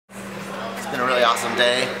awesome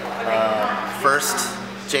day. First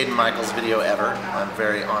Jaden Michaels video ever. I'm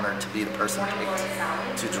very honored to be the person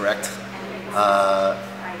picked to direct.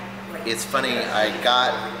 It's funny, I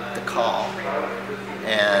got the call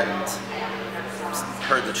and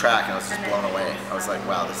heard the track and I was just blown away. I was like,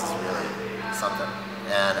 wow, this is really something.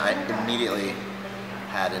 And I immediately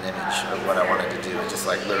had an image of what I wanted to do. It just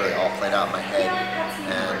like literally all played out in my head.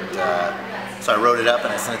 And so I wrote it up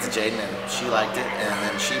and I sent it to Jaden and she liked it. And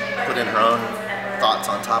then she put in her own thoughts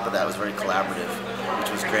on top of that. It was very collaborative,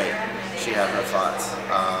 which was great. She had her thoughts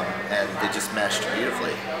and they just meshed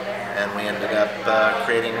beautifully. And we ended up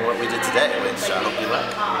creating what we did today, which I hope you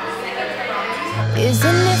like.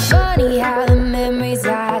 Isn't it funny how the memories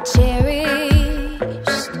I cherished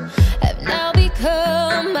have now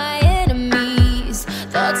become my enemies?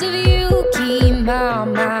 Thoughts of you keep my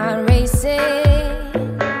mind racing.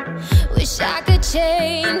 Wish I could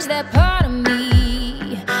change that part of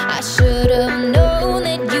me. I should have